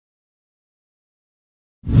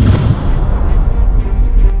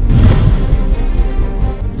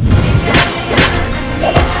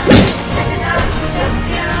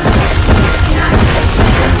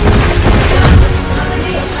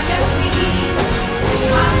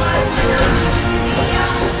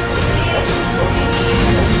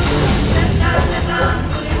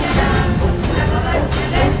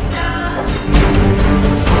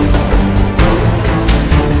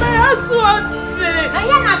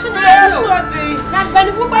Na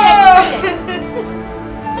bani fu ba ya.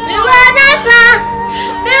 Mi wana sa.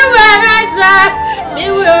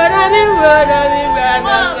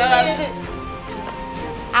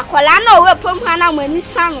 Akwala na owe pompa na mani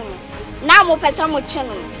sanu. Na mo pesa mo che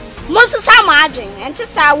no. Mo sesa mo adwen, enti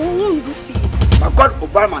sa wo hundu fi. Akwa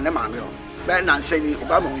Obama ne maame o. Be na nsani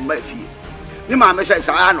Obama wo ma fi. Ni maame say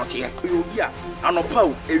sa anote. Obi a anopa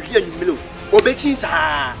o, ewi anwumele o. Obechi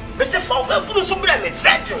sa. Be se fa o buru so bra me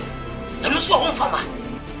virgin. Eno so ho fama.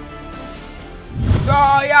 So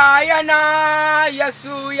ya na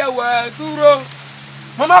Yesu ya waduro.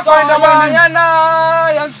 Mama ko enda mani ya na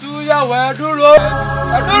Yesu ya waduro.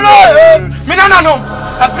 Waduro. Minana no.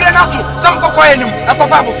 Apre na so sam kokko enim.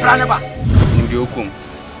 Ekofa abofra ne ba. Ndi okum.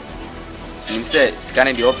 Nim se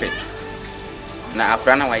scan the open. Na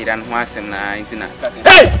akra na wairan ho asem na intina.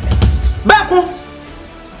 Hey! Baku.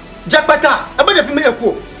 Jakbata, abade fi me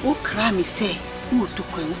yakuo. Wo kra mi se, wo to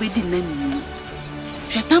kwan wo bedi na ni.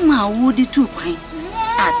 Hwetama wo di tu kwan.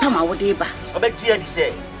 Atama wo de ba. Obeji adi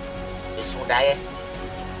se. Eso dae.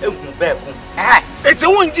 Ehu beku. Eti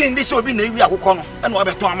wonji ndi se obi na ewi akokọ no. E na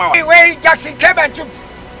obeto ama wa. We Jackson Kebentu.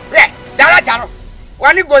 Re, dara jaro.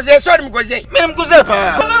 Wani goze so nim goze. Menim goze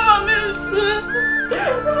pa.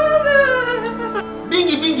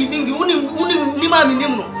 Bingi uni ni ma mi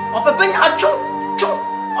nim no. Opepe nya acho.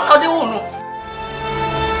 Ona de wo no.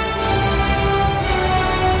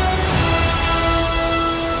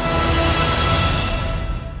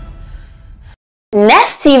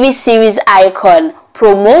 Next TV series icon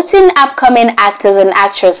promoting upcoming actors and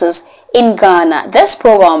actresses in Ghana. This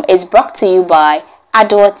program is brought to you by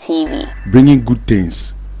Adore TV. Bringing good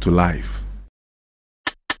things to life.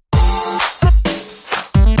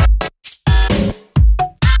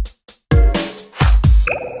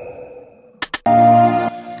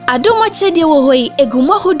 Adoma chede wo hoi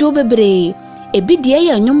eguma hodo bebre. Ebi die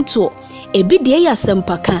ya nyomto, ebi die ya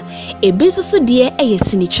sempaka, ebi susu die eye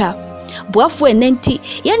sinicha. Boafo enenti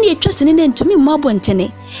yani etwa sene ne ntumi mmabo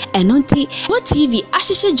ntene eno nti Adore TV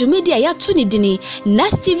ahihye dwumedi a yato ne dini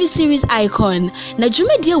Next TV series icon na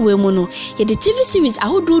dwumedi we mu no ye de TV series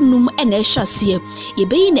ahodo num na ehwase ye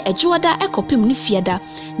beyi ne ejiwada ekopem ne fiada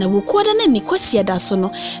na wokuada na nikwasiada so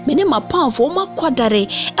no mene mapanfo makwadare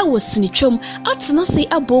ewo sinitwam atena sei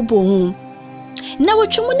abobo hu na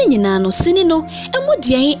wotwemu ne nyina no sini no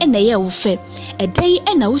emudian na ye wofe edai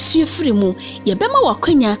na wosue firi mu ye bema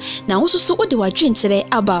wakwanya na wososo ode wadwenkere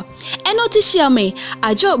aba eno tishiame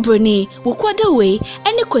ajo broni wokwada we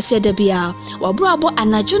ene kwasiada bia wabrabo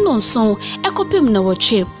anajo no nson ekopem na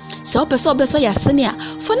wotwe se obeso yasene a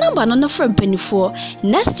for number no from penifo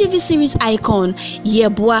Next TV series icon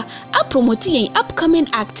yeboa a promoting upcoming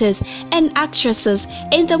actors and actresses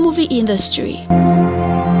in the movie industry.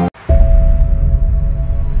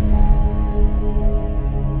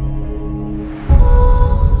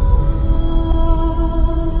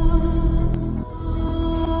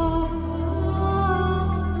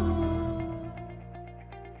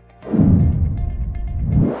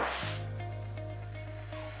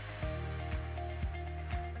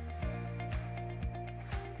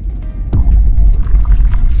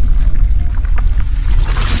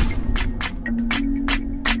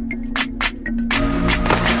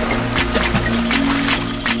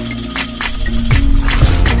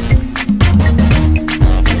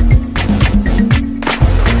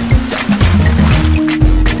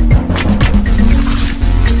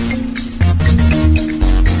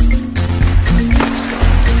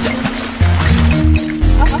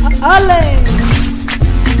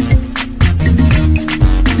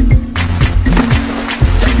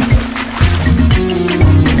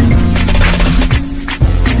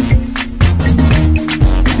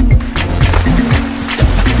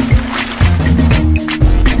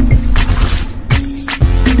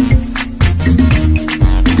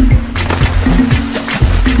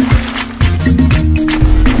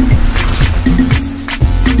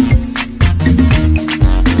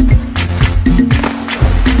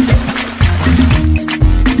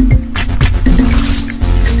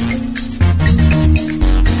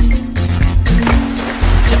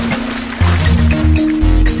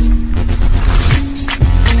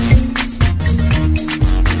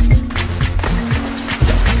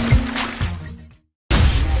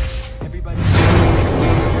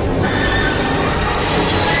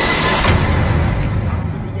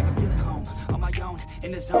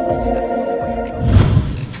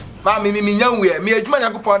 Me nyanwe me adwuma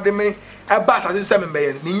yakopon de me aba asase se me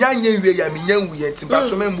be me nyanwe ya me nyanwe ti ba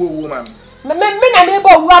chome mbo wo ma me na me bo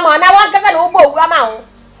wura ma na wan kaza na wo bo wura ma ho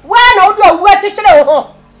wa na wo do wura chichire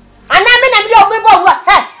ho ana me na me bo wura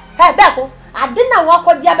he be ko ade na wo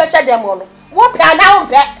akodi abehye dem no wo pe ana wo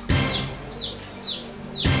pe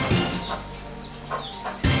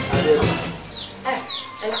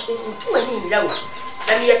tu ani nira wa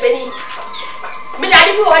na me yepani me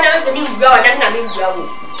dade bi wo na se mi wura wa na me wura wo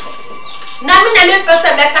na me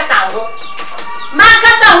pesa be kasa ho ma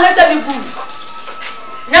kasa ho se bi gu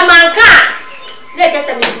na manka na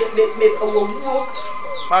kasa me owo wo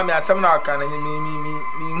Mami asem na aka na mi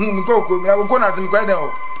hu ko mi na asem kwa den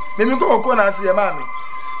o mi ko na ase ya mami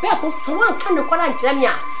be ko so wan kan de kwala nkyerɛ me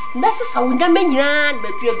a mbese sa wo ndama nyina na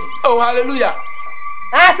betua bi oh hallelujah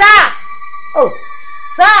asa oh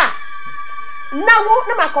sa na wo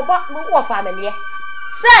na makobo wo fa amene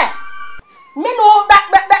se me no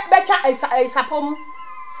be twa isapom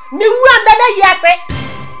me wura be na yase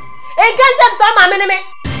en kan se so ma me na me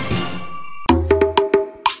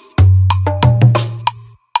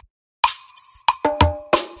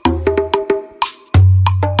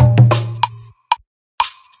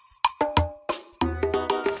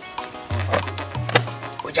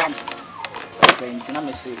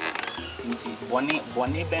say nti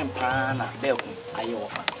boni ben pa na beku aye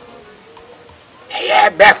ofa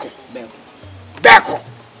beku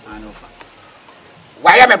anofa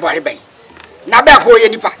waya me bori ben na beku ye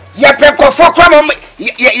nipa ye peko fokra mo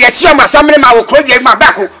ye si o masamre ma wo krodwe ma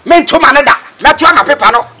beku me ntoma ne da na to ma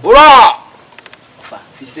pepa no ro ofa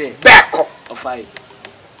fi say beku ofa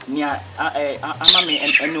ni ama me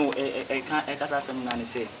eno ka kasa sem na ne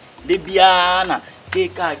say de bia na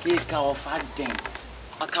keka ofa den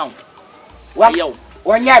account wa yo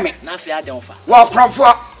wonya me na fi aden ofa wo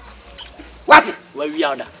kromfo what wa wi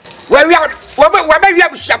awda wo wi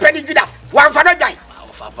abusia pani Judas wa mfa no dwan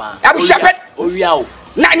ofa pa abusia pani o wi awo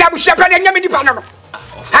na abusia pani nyame nipa no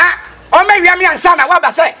ha o ma wi am yansa na wa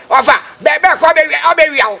ba se ofa be ko be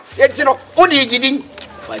wi awo enti no wo di gidin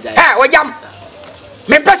ofa jai ha wo jam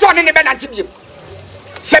me person ne be nanti biem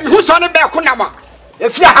se me hu so ne be ko na ma e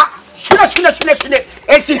fia ha sune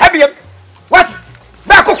esi habiem what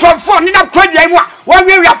back from phone ni na kwadwa mu a wo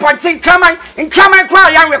wi apontin kraman kra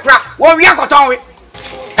yan we kra wo wi akoton we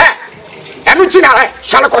enu ti na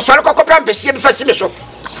shalko ko pram besie bi fasi me so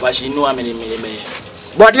fashi nu amene me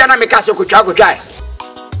body na me ka se ko twa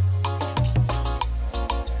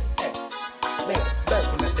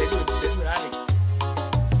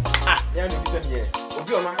ya ni bi ye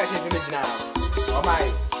obi o ma ka se fi me jina o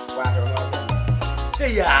mai wa ro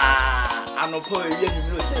say ya anopo ewie ni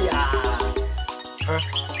no say ya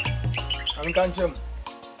I'm can't jump.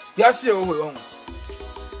 Yes, you will.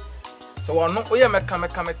 So, I'm not going to make on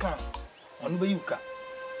the Yuka.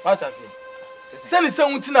 What I say? Send it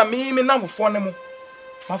something to me, number for them.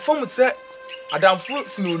 My phone said, I don't fool,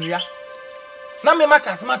 Sinunia. Now, me, my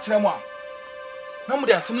customer, Tremor. No,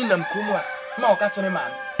 they are sending them Kuma. No, catch me,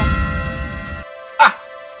 man.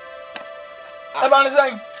 I'm on the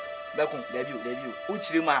same. Beckham, debut.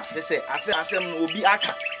 Uchima, they say, I said, will be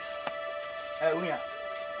Aka.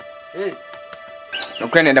 Hey. No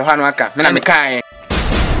kwene de hwanu aka. Me na me kan.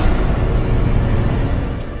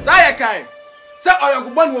 Saya kan. Sa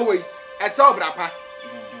oyogbo nu we. E sa obrapa.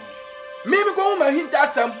 Me ko ma hinta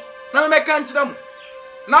asam. Na me kan kira mu.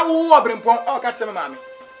 Na wo obrempon o ka kire me maame.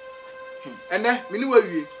 Ene me ni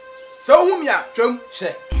wawie. So hu mi a twam.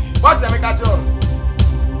 Hye. What me ka kire no?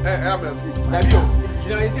 Abra fi. Na bio.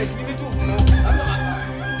 Kira ite ni tu no.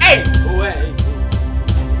 Hey. Oh hey.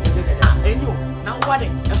 Enyo. Now what? I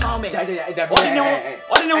found me. What do you know?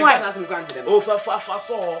 Oh, for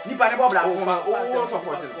so. You buy the bubble. Oh,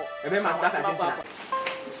 support. Ebe ma sasa Argentina.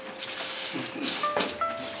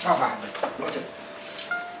 Papa.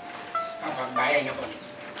 Papa buy nya boni.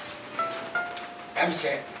 Em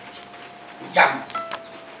say jam.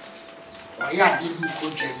 O ya di bi ko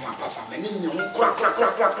dwe mu papa. Me ni nyu kura.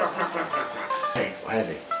 Eh, why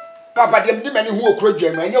dey? Papa dem di me ni hu okro dwe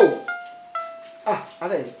mu anya o.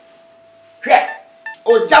 Ade. Hwe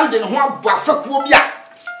o jam de ho abuafakuo bia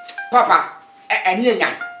papa eni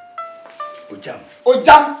enyan o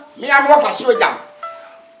jam me am wo fase o jam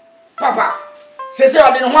papa sese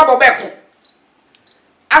o de ho abobeko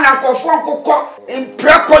ana nkofo nkokọ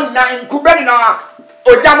impreko na inkubeni na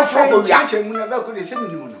o jam from o bia chemu na beko de se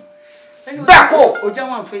minimu no beko o jam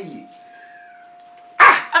am fa yi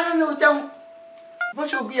ana na o jam bo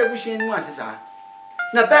so bi egushin mu asesa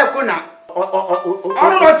na beko na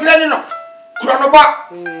ono no tire ni no kronoba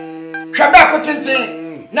hwebe ko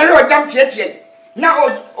tintin na hwe ojam tietie na o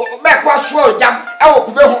be ko aso ojam e wo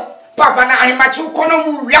kube ho papa na ahimachi ko no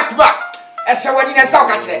mu wi akuba ese wani na sa o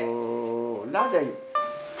ka kire na dai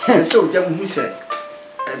so ojam hu se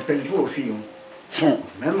empelbo fi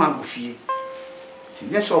me ma go fi ti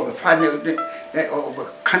ne so be fa ne o be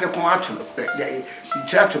kan ko ato de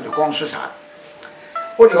tira to de kon so sa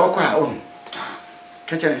o de o ko a o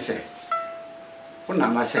ka chere se o na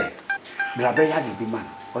ma se bla be ya de bi man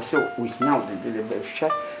o se o hina o de be hwe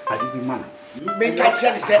ade bi ma no me ka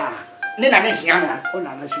kire se ne na ne hia no o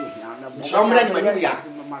na na so hia na mo chomre ni manu ya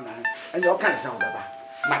and you can sound baba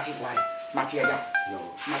mati why mati ya yo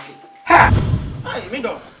mati ha ai mi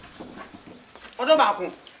do odo ba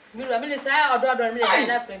ko mi lo mi le sa odo mi le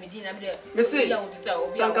na fra mi di na mi de me say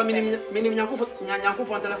sanka minim nyanko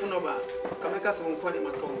pon telephone ba kameka se won ko de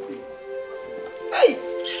ma to hey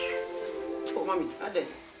oh mami ade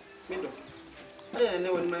mi do ade ne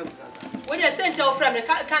won ma musasa wo de sente o fra mi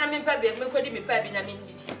kana mi pa bi me ko di mi pa bi na mi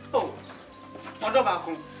ndi oh odo ba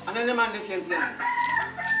ko anene man de fienti an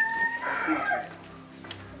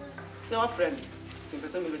say our friend think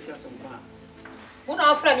person me betia some ba wo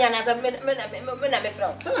na fra mi ana sa me na me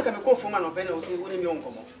fra sana ka me ko fuma no be na o say woni mi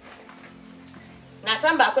onkomo na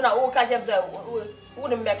samba ko na wo ka jebza wo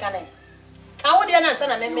ni me kana ka wo de na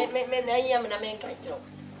sana me na yam na me nka kiro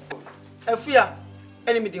afia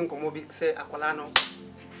eni mi di nkomo bi say akwala no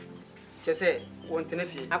che say won tene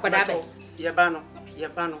fie akwada be ye ba no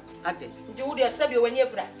ade nti wo de sabi wani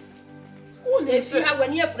afra woni fi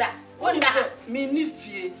awani afra woni da mi ni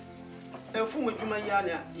fie efu madwuma ya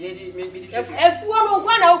na ye di mi di efu wo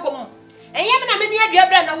kwa na ukom enye me na me nua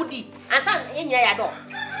duabra na wodi ansa nyenya ya do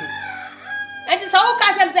enti sa wo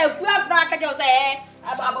ka sem say efu afra ka je o say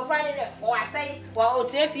abofra ni de o asai o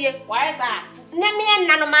trefie wa esa ne me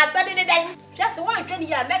na no ma sa de dan hwe se wan hwe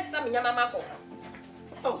ni ya mesa me nyama mako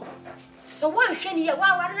oh so wan hwe ni ya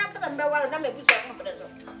wa na ka mbe wa na me busu afo preso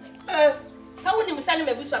sa woni mi sa ne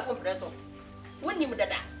me busu afo preso woni mi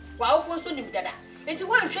dada wa ofo so ni mi dada enti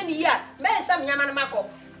wan hwe ni ya mesa me nyama mako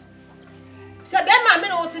se be ma me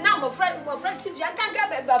no ti na mo friend tv akanka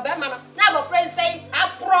be ma na mo friend say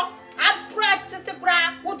apro tete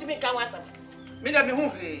kra wo ti me kan wasa me da me hu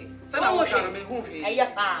he sana wo kana me hu he eya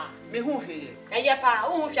pa me hu he eya pa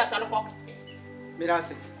wo hu hwa saloko me da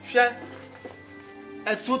se hwe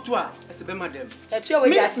etutu a ese be madam etu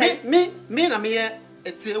we ya say me na me ye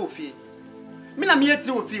etie ofie me na me ye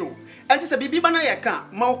tie ofie o enti se bibi ba na ye ka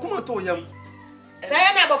ma okuma to yam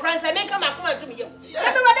say na bo friend say me kan ma kuma to me yam na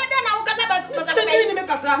me wada na wo kasa ba me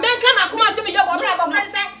kasa me kan ma kuma to me yam bo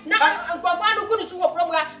friend say na nkofo anu kunu su wo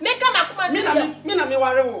program me kan ma kuma to me yam me na me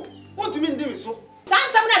ware wo won to me ndi me so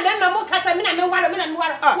sansa na me mo kasa me na me ware wo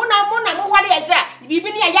na mo ware ya ja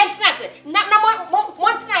bibi ni ya yantina na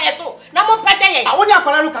mo tina ya so na mo pata ye woni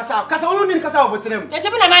akwara lu kasa woni ni kasa obotrem e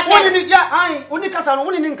me na ma say woni ni ya ai woni kasa no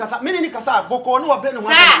woni ni kasa me ni kasa boko no obe no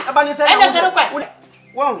wa aba ni say e so kwa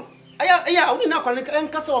won aya woni na akwara ni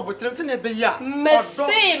kasa obotrem se na ebe ya odo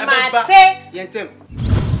mate yentem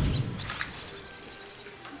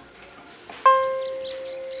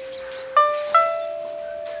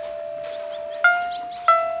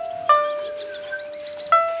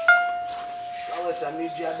me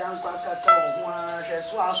dia dan kwa kasa ho a hwe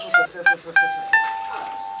so aso fe ago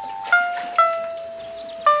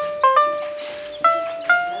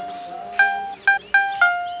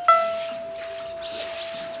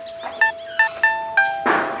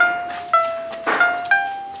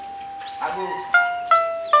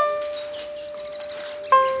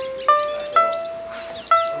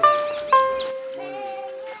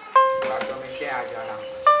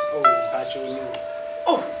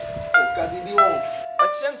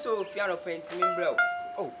so piano painting in bro.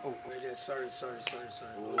 Oh, wait, sorry.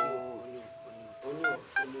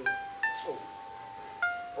 Oh.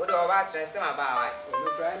 What do I try some about? Oh,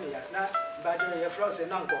 no, Brian, now, but your frost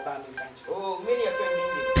and uncle banding country. Oh, many of them.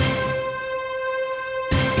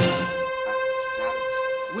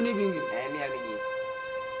 Winnie Bing,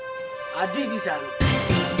 I did this.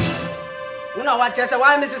 When I watch us,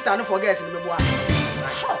 why Mrs. Stanley forgets in the boy?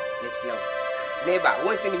 Miss Snow. Neighbor,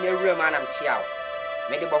 once in your room, and I'm chill.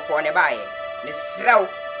 Mede boko ne bae me sraw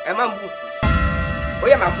e ma mbufu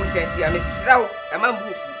oye ma kontenti ya me sraw e ma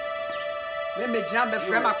mbufu me gina be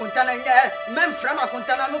frame akonta na nye me frame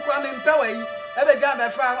akonta na no kwa me mpewa yi e be gina be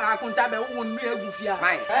frame akonta be wo nnu egufia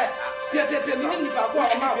pe me ni pa bo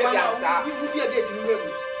ma wu bi e gate nwe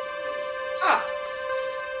mu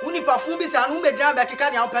uni parfum bi sa no me gina be keka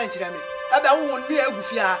ne an pan kire me e be wo nnu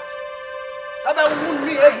egufia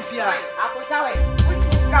akonta we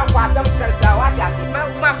kan kwa sam tresa what ya say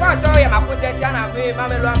ma fa so ya ma content na me ma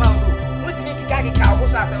me lo ama ndo mutimi kika wo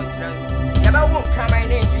so asam kire ya ba wo kraman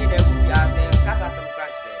na ngi na ku fi ase kasa sam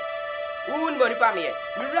crunch there won body pa me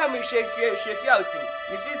ra me hwefie outing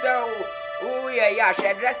me fi say o ya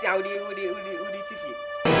hwe dress ya udi tifi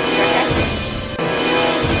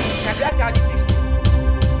ya dress ya udi tifi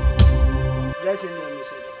dress ni me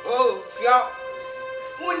say oh fio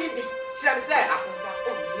muni bi kire me say akonta o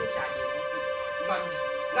ni ta de ti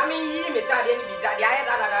na me yi me ta de ni bi da ya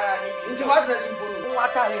da ni nti what dress mpo no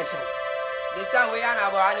what are you say this time we are na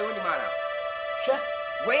about ani woni mana hwe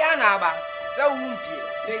Where na ba? So wumpie.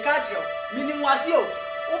 The catch you. Minimum was you.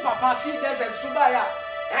 Oh, papa, feed us and Subaya.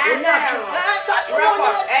 Record.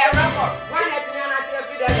 Why not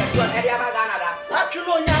feed us and Canada? Such a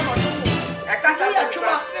long young. I can't say a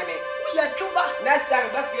chuba. We are chuba. Next time,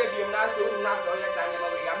 Buffy, you now so yes, I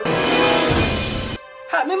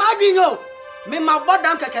am. Me, my dream. Me, my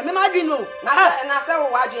bottom can me, my dream. Now, so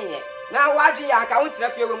watching it. Now, watching, I can't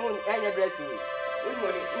tell you moon and your dressing.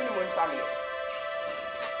 Minimum family.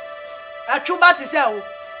 A chuba to sell.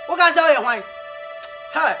 What can I say? Why?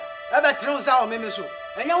 Hey, I bet throw sour memeso.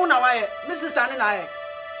 And you know why, Mrs. Stan and I.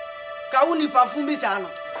 Kauni perfume bisano.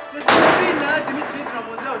 This is Dimitri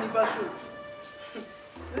Tramosa on Ipasu.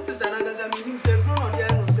 Mrs. Danagas, I mean, say, from on the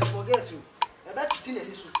end of forget you. I bet it's in a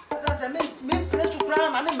issue. As I mean, place to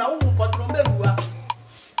cram and my own for Trombua.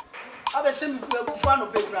 I bet send you a fan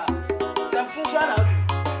of paper. Some food run out.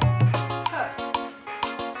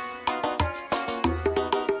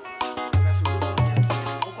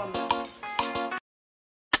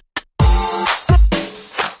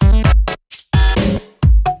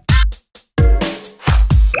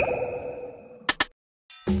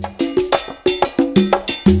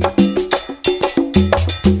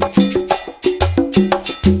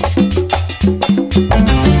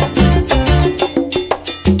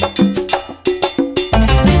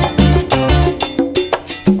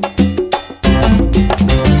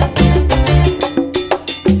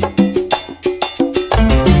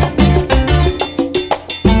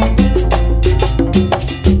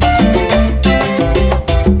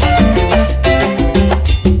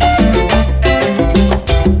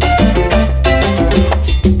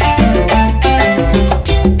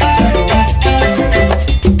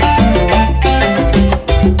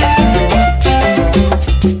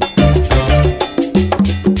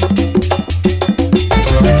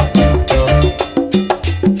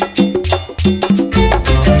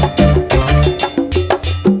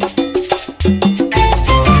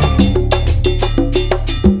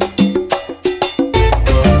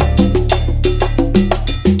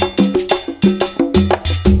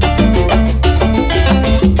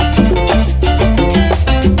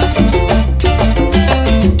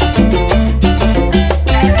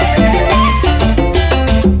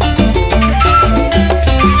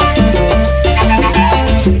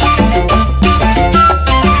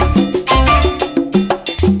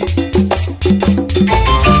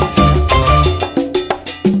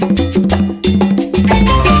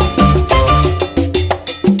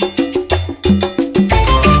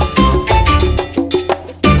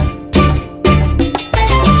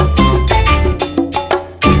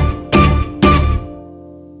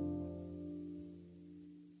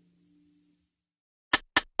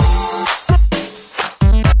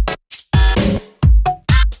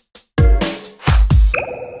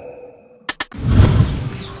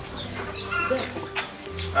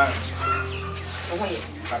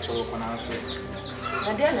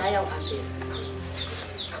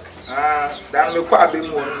 Dan me kwa be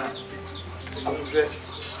mu na. Amze.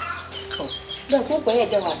 Dan ko ko ye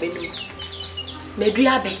de wa be no. Me du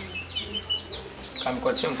abe. Kam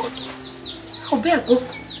ko chin ko. O be ko.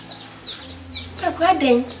 Be ko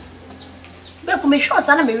aden. Be ko me sure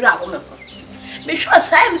sana me wura wo me ko. Me sure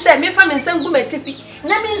sa say me fa me nsan gu me tepi.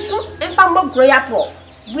 Na me nsu me fa mo gro ya pro.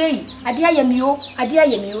 Wey, ade ayemi o,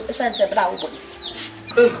 esan se bra wo bonti.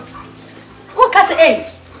 Wo ka se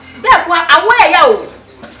be ko awo ya o.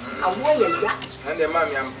 Awo ya. Ande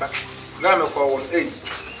mami ampa. Na me ko won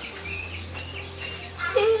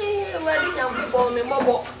wali na bo me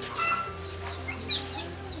mobo.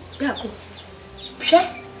 Be ko. Hwe,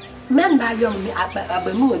 memba yo mi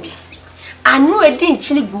abamu obi. Anu edi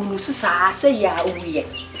nchini gunu su sa se ya owuye.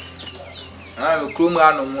 Kromu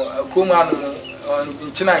anu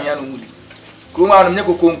nchina anya no mudi. Kromu anu nye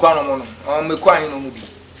kokonko anu mo no. Me kwa anya no mudi.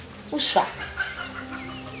 Usha.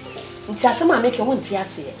 Nti asema make won ti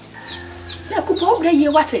ase. Na kupa obra ye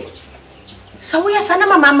wate. Sawo ya sana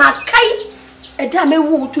mama kai. Eda me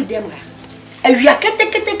wu tu dem ha. Awia kete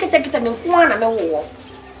me kwa na me wo.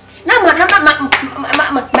 Na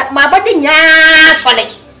ma body nya sole.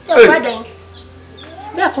 Ya baden.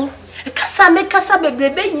 Beko. Kasa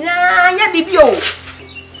bebrebe nyina nya bibio.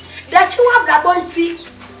 Dachi wa brabonti.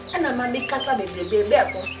 Ana ma me kasa bebrebe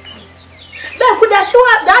beko. Beko dachi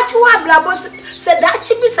wa brabo se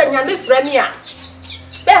dachi bi se nya me frami a.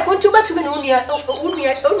 Beko ntu batumi na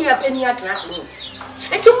unia peni atras no.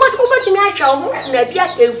 Ntu batumi ahwa wo na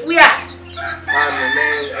bia evu a. Me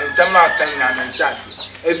ensem na kan na ntia.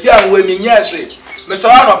 Efi a we mi nyase. Me so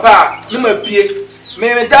ano pa, ni ma pie.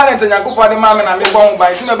 Me talent nyakopo de ma me na me bon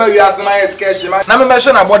ban si me ba wiase na yes cash na me me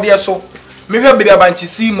hwe na bode so me hwe bibia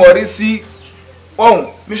banchisi morisi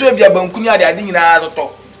Oh, me show be a bankuni ade ade nyina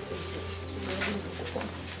toto.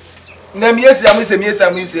 Na me yesi am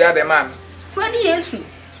se ade man. Kwani Yesu.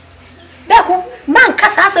 Beko, man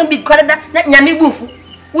kasa asem bi koreda na nyame bufu.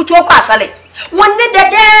 Wutu okọ asale. Wonne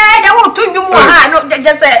dede da wo to ndwum ha no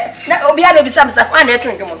je se na obi ade bi samsa kwa na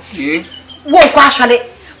eto ndwum. Wo okọ asale.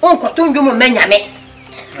 Won ko to ndwum me nyame.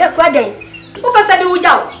 Beko aden. Wo pese bi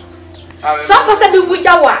wujawo. So pese bi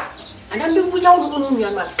wujawo a. Ana bi wujawo no no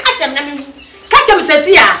nua no. Kajem na me. Kajem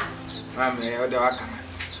sesi a. Mame, o de waka mat.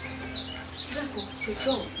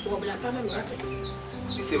 Beko, wo bla pa me mat.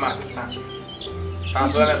 Ise ma sesa.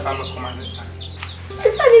 Paso le fama kuma sesa.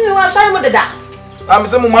 Isa ni me wa sare mo dada. Am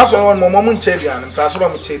se mo ma so won mo mo nche bian, paso mo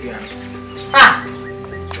nche bian. Ah.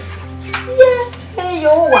 Hey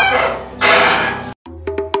yo wa.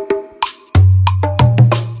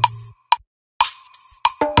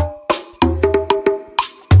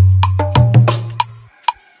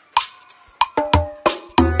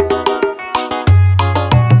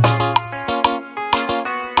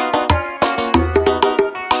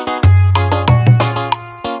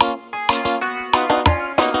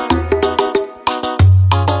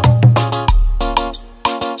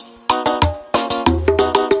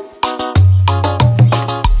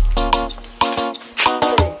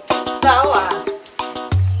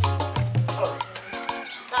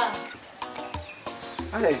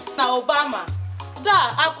 Na Obama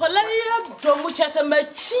da akola ye domu chese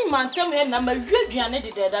machi mantem he na mawieduane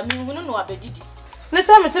de da mi hunu no abedidi ne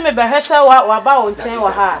se me se me behesa wa ba o nchen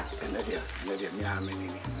wa ha mi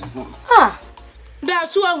ameni ha da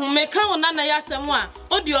so ahu me ka wona na yasem a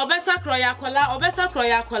odi obesakro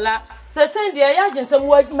ya akola se se de ya agensem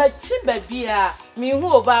wa machi babia mi hu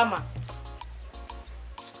Obama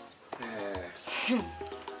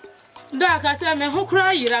da ka se me hu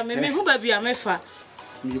kra yira me hu babia mefa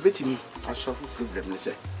mi betimi asofu problem ne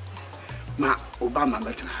se ma Obama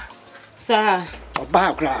betra sa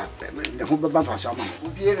oba kra ne ho beba fa so ma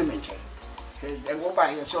obi ene menche e go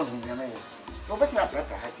ba ye so no ne me no betra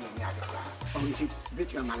prepare ha si ni ade kra onti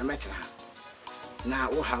betima ma na metra na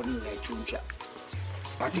wo ha ni na twumcha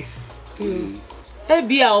pati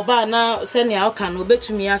bia oba na se ne aka no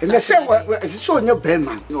betumi asa ne se so nya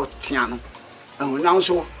bema no tia no na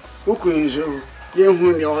so wo kun so ye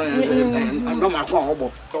hu ni o no ma kwa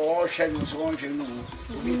obo to she ni so on she no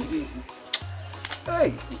obi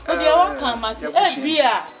hey o de wa kan mati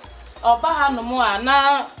bia oba ha no mo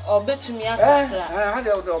ana obetumi asakra ha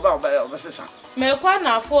de oba sesa me kwa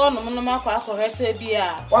na afo no mo makwa akohese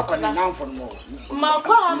bia wa kwa na namfo no ma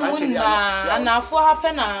kwa no na afo ha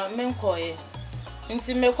pe na menkoye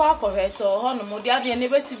nti me kwa akohese ho no mo de ade ne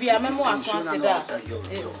besi bia memo aso ate da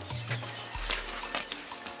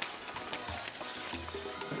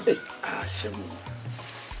Semu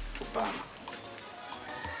Obama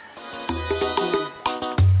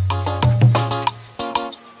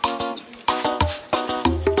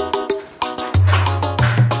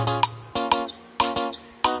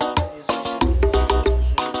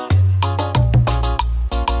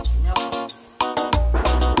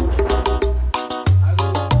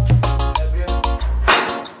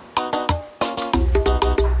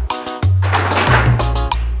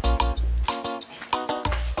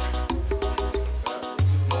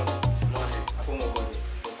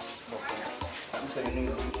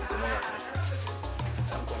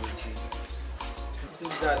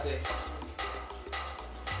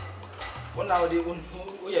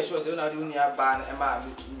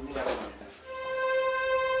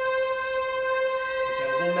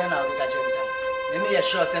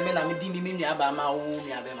Sure, say me na me di me aba ma wo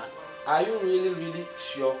mi abema. Are you really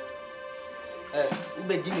sure? U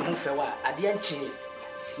be di me ho fe wa ade enche.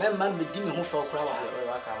 Me ma me di me ho fe okra wa.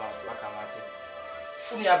 Wakamate.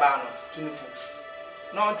 Uni aba no tunufu.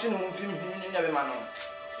 No tunu mfi mi nya be ma no.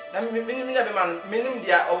 Na mi nya be ma no, me nim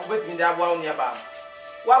dia obetimi dia abo uni aba.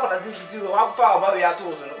 Wa ko da ti wa fa oba we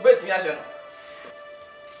ato so no. Obetimi ahye no.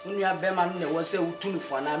 Uni abema no ne wo se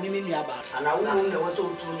utunufu na mi ni aba. Ana wo ne wo se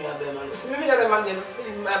utunu abema no. Mi nya be ma no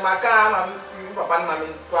maka ma papa na mi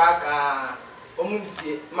kwa ka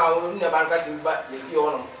omuntie ma wo nya ba ka ti ba le fi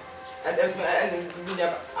ono. And mi nya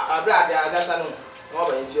abra dia adasa no. Mo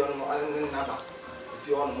ba fi ono na ba.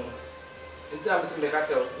 Fi ono. Ntia mi se me ka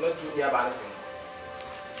tell no tu nya ba no fi.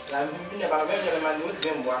 Na mi nya ba me nya ma no ti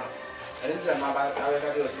me mbo ano. And ntia ma ba ka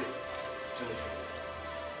tell so.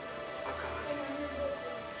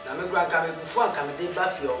 Na me gura ka me bufu aka me de ba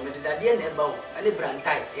fi o me de dade na e ba o ane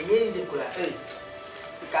brantai enye ize kura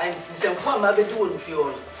kan nsemfo ma be di won fi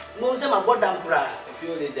o mo se ma bodam kura fi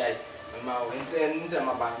o de jai ma o nte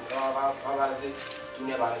ma ba de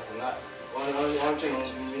tunia ba fi na on chen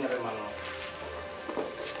ni na be ma no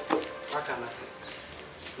aka mate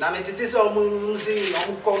Na me tete se omo nsi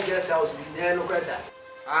omo call guest house bi na no kwesa.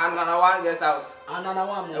 Nana one guest house. Nana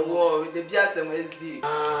one mo. Ewo the bia sem SD.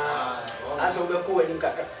 Asa we ko wani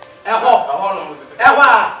kaka. Eho no. Eho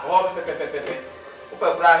a. Oh pepe.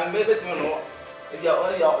 Upa bra me betimi no. E dia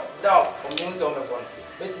o dia da o mi nzo me kon.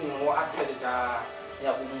 Betimi no atele da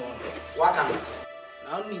ya ko mu. Waka mate.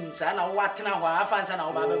 Na onim sa na watena ho afansa na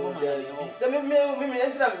wo ba bebo ma le ho. Se me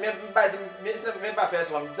entra me ba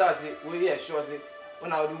first one that say we here sure say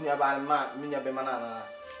when I do me about ma me nya be mana na.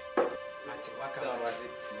 Mate waka mate.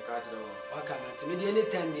 Me ka tiro. Waka mate. Me dey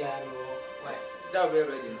anytime dia no. Why? Tida be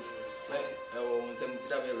ready. Mate. O nsem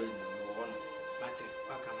tida be ready no ho no. Mate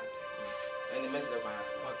waka mate. Any message kwa.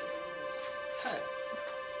 Okay. Hey.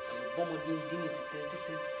 Bomo din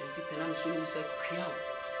tete na so mi say kwia.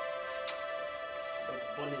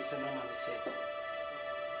 Bonnet se mama me say.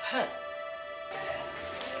 Hey.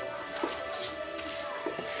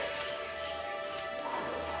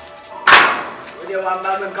 Ode wa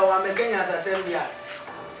mama ka wa me Kenya sa sembia.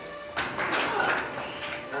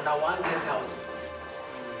 Na one guest house.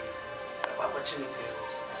 Papa chini.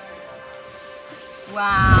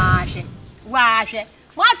 Wahwe.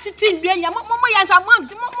 Mo titi ndua nya mo ya so mo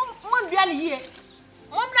ndua le yie.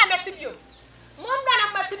 Mo mbra metibio. Mo mbra na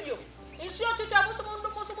metibio. Isu otutu abuso mo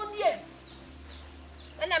ndie.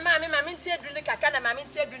 Ena mami ntie dunu kaka na mami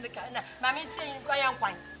ntie dunu kaka na mami ntie yin ya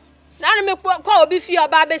nkwan. Na no me kwa obi fi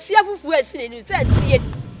oba abesi afufu asine ni se tie.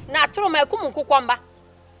 Na toro ma kum nkokomba.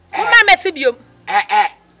 Mo ma metibio.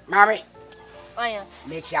 Mami. Aya.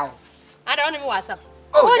 Me chiao. Ada oni mi wasa.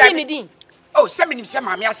 Oh, ni mi din. Oh, se me nim se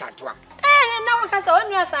mami asantoa. Na waka sa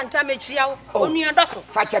onu asanta me chiao. Onu adoso.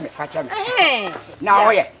 Fache me. Na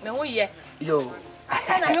oye. Me ho ye. Yo.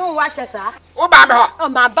 Na me ho wache sa. O ba me ho. O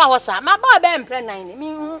ma ba ho sa. Ma ba be mpre nan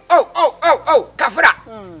ni. Oh, kafra.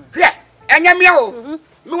 Hwe, enya me o.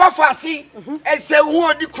 Me wa fasi. Ese hu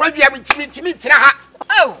odi kura bia mitimi tira ha.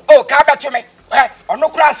 Oh, ka beto me. Ono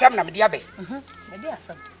kura asem na me dia be. Me dia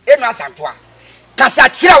asem. Enu asantoa. Kasa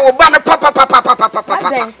kira wo ba me papa.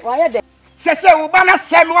 Wa ye de. Sese wo ba na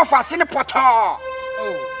se me wa fasi ne poto.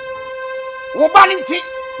 Wo ba ni nti,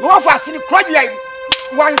 me wa fasi ne kura bia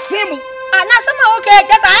wansemu. Na sama okay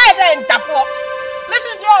just I dey ntapo.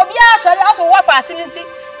 Mrs. Joe obi a sori aso wo fasi ni nti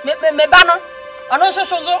me ba no. Ono so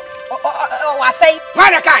wa sai.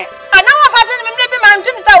 Mane kai. Ana wo fasi ni me bi ma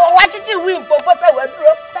ntuni sa wa chichi wi popo sa wa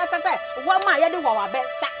duro. Ta wo ma ye de wa be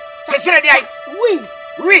cha. Chechire dey.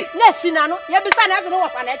 Wi. Na sina no ye bi sa na no wa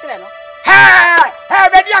fa na echire no. Hey,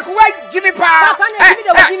 bedi akwa Jimmy pa.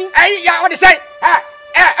 Ya what say?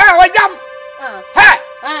 Wajam.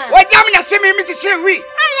 Wajam na semi mi chichire wi.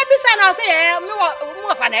 Ye bi sa na say me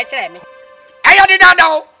wa fa na echire me. Ayo di dada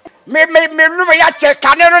o. Me num ya che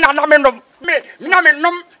kanero na me num. Na me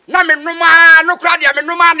num no kra dia me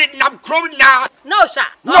num ani na kro na. No sir.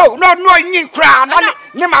 No nyin kra na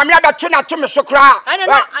ni ma me abeto na to me so kra.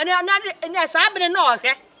 Na sa bene no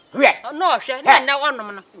hwe. No hwe na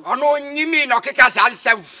onum no. Ono nyimi no keka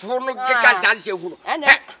sanse fu no keka sanse hu no.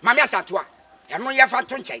 Ma me asatoa. Eno ye fa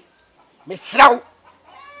to nchen. Me sraw.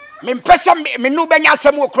 Me mpesa me nu benya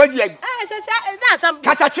asem wo kra dia yi. Na asem.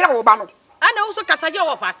 Kasa kira wo ba no. Ana wo so kasa je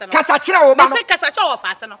wo fast no. Kasa kira wo ba no. Me kasa kira wo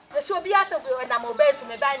fast no. Se obi asa ko na mo be so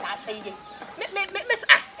me ba na asa yi. Me na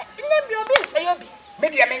bi obi se yobi. Me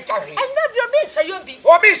dia me nka hwe. Na bi obi se yobi.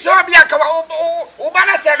 Obi so obi aka wo ba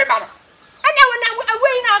na se me ba no. Ana wo na we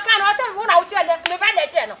na aka na o se wo na wo che me ba na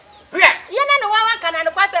che no. Ye na no wa kana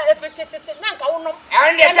no kwasa efitititi na nka wo no.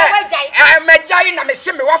 Me jai na me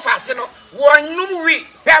se me wa fase no. Wo num wi.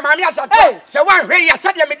 Pe ma me asato. Se wan hwe ya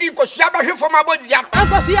sade me di nkosua ba hwe fo ma bodia.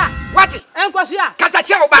 Nkosua. What? Nkosua. Kasa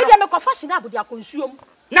che wo ba no. Ide me ko fashi na bodia konsuom.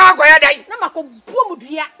 Na akoya dai. Na mako buo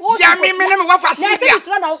mudua. Ya me me wa fase dia.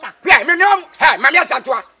 Hwe me no. Ma me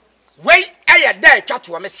asato a. Wei eye da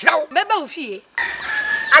atwato me sraw. Beba wo fie.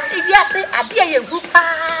 Adibiase abia ye gu pa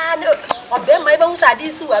no. Obe ma ebe unsa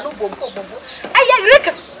adisi wa no bombo. Aye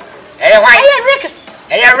Rex. Why?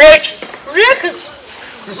 Aye Rex.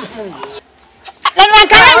 Na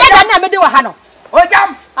kan ya na me de wa ha no.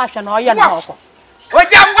 Ojam. Ahwe na oye na oko.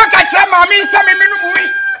 Ojam wo ka kire ma me nsa me no wi.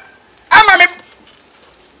 Ama me.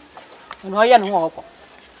 Na oye no oko.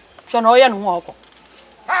 Hwe na oye no oko.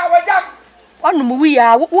 Ojam. Onu mu wi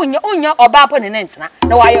ya unya oba po ne ntena.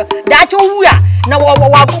 Na wa yo da che wu a na wa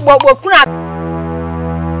kuna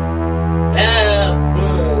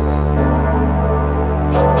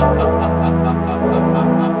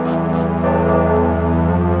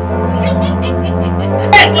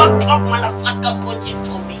Don't talk, motherfucker, put it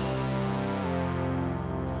to me.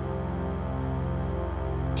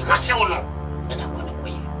 You must say, no.